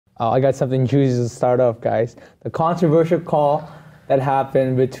I got something juicy to start off, guys. The controversial call that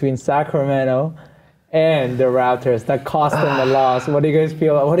happened between Sacramento and the Raptors that cost them the loss. What do you guys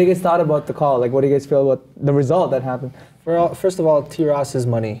feel? What do you guys thought about the call? Like, what do you guys feel about the result that happened? First of all, T. Ross's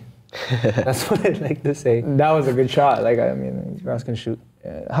money. That's what I'd like to say. That was a good shot. Like, I mean, Ross can shoot.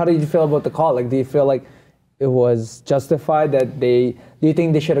 How do you feel about the call? Like, do you feel like it was justified that do you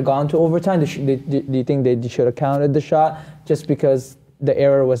think they should have gone to overtime? Do you think they should have counted the shot just because the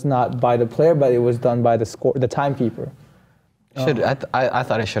error was not by the player, but it was done by the timekeeper? I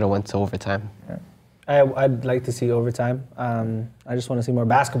thought it should have went to overtime. Yeah. I'd like to see overtime. I just want to see more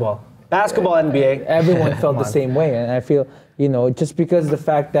basketball. Basketball, NBA. Everyone felt the same way, and I feel, just because the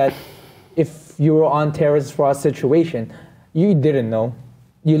fact that if you were on Terrace Ross' situation, you didn't know.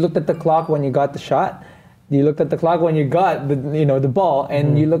 You looked at the clock when you got the shot. You looked at the clock when you got the ball,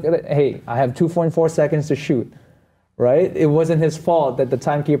 and you look at it. Hey, I have 2.4 seconds to shoot, right? It wasn't his fault that the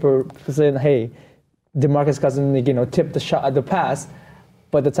timekeeper said, "Hey, DeMarcus Cousins, tipped the pass."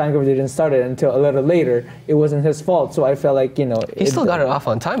 But the timekeeper didn't start it until a little later. It wasn't his fault, so I felt like he still got it off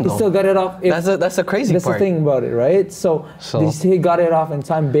on time. He still got it off. That's the crazy part. That's the thing about it, right? So he got it off in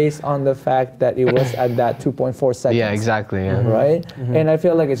time based on the fact that it was at that 2.4 seconds. Yeah, exactly. Yeah. Right, and I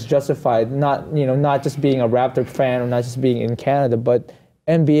feel like it's justified. Not just being a Raptor fan or not just being in Canada, but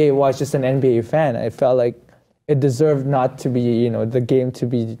NBA was just an NBA fan. I felt like it deserved not to be the game to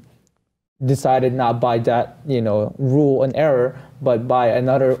be decided not by that rule and error, but by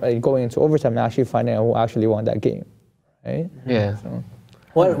another going into overtime and actually finding out who actually won that game, right? Yeah. So,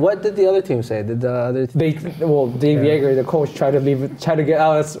 what did the other team say? Did the other team? Dave Yeager, the coach, tried to get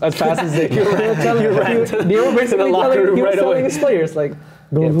out as fast as they could. They were basically telling his players like,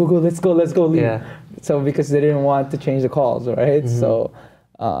 go, let's go, leave. Yeah. So because they didn't want to change the calls, right? So,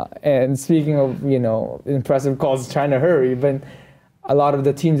 and speaking of impressive calls, trying to hurry, but a lot of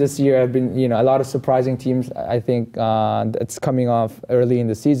the teams this year have been, a lot of surprising teams. I think that's coming off early in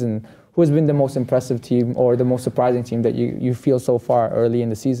the season. Who has been the most impressive team or the most surprising team that you feel so far early in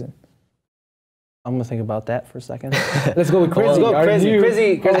the season? I'm gonna think about that for a second. Let's go with Crizzy. Let's go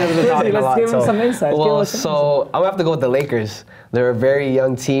Crizzy. Let's give him some insights. Well, so I'm gonna have to go with the Lakers. They're a very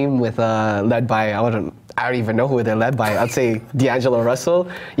young team with led by I don't even know who they're led by. I'd say D'Angelo Russell,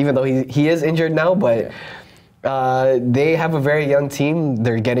 even though he is injured now, but. They have a very young team.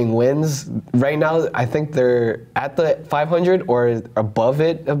 They're getting wins. Right now, I think they're at the 500 or above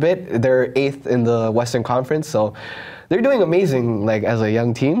it a bit. They're 8th in the Western Conference, so they're doing amazing as a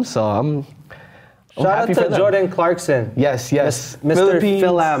young team. So I'm Shout out to Jordan Clarkson. Yes. Mr.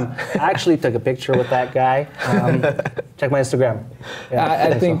 Philam. I actually took a picture with that guy. Check my Instagram. Yeah,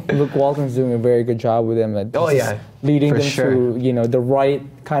 I think Luke Walton's doing a very good job with him. Leading them to the right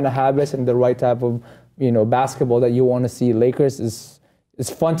kind of habits and the right type of basketball that you want to see. Lakers is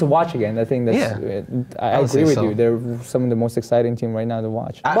fun to watch again. I think that's. I agree with you. They're some of the most exciting team right now to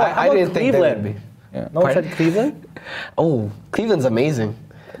watch. I didn't think they would be. Yeah. No one said Cleveland. Oh, Cleveland's amazing.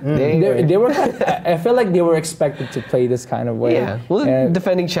 They were. I feel like they were expected to play this kind of way. Yeah, well, they're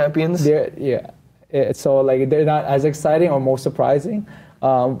defending champions. So they're not as exciting or more surprising.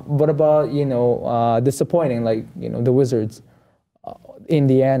 What about disappointing the Wizards?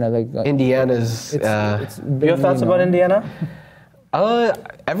 Indiana, Indiana's. You have thoughts about Indiana?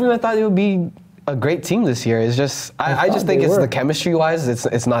 Everyone thought it would be a great team this year. It's just I just think it's the chemistry-wise,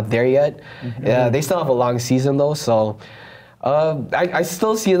 it's not there yet. They still have a long season though, so I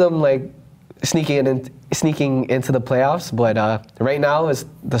still see them sneaking into the playoffs. But right now,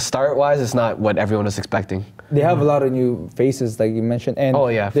 the start-wise, it's not what everyone was expecting. They have a lot of new faces, like you mentioned, and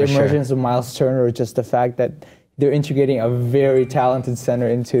the emergence of Miles Turner, just the fact that they're integrating a very talented center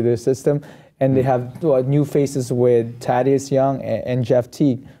into their system, and they have new faces with Thaddeus Young and Jeff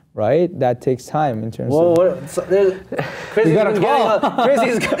Teague, right? That takes time in terms of... Crizzy's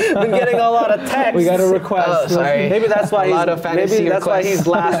been getting a lot of texts. We got a request. Sorry. Maybe that's why he's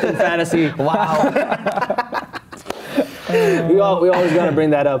last in fantasy. Wow. we always got to bring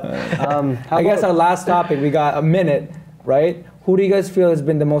that up. I guess our last topic, we got a minute, right? Who do you guys feel has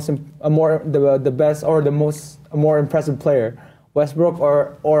been the best or the more impressive player, Westbrook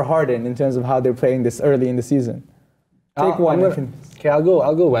or Harden, in terms of how they're playing this early in the season? Take one. Okay, I'll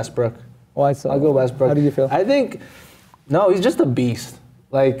go Westbrook. Why so? I'll go Westbrook. How do you feel? I think he's just a beast.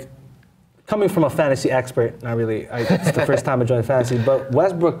 Coming from a fantasy expert, not really. It's the first time I joined fantasy, but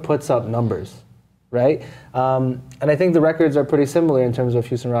Westbrook puts up numbers, right? And I think the records are pretty similar in terms of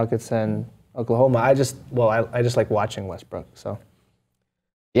Houston Rockets and Oklahoma. I just like watching Westbrook. So,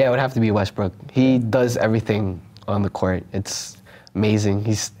 yeah, it would have to be Westbrook. He does everything on the court. It's amazing.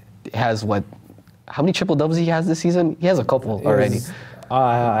 He has how many triple doubles he has this season? He has a couple already.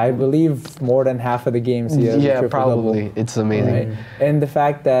 I believe more than half of the games he has a Yeah, triple-double. probably. It's amazing. Right? And the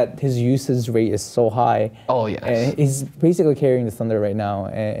fact that his usage rate is so high. Oh, yes. And he's basically carrying the Thunder right now,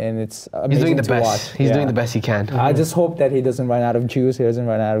 and it's amazing He's doing the to best. watch. He's Yeah. doing the best he can. I just hope that he doesn't run out of juice, he doesn't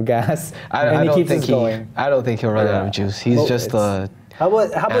run out of gas, I and he don't keeps think us going. I don't think he'll run out Yeah. of juice. He's Well, just it's- How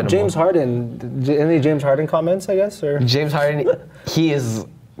about Animal. James Harden? Any James Harden comments? I guess or James Harden. He is.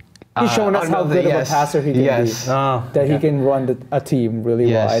 He's shown us how another- good of a yes, passer he can yes. be. Oh, That he okay. can run a team really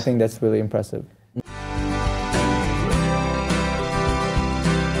well. Yes. I think that's really impressive.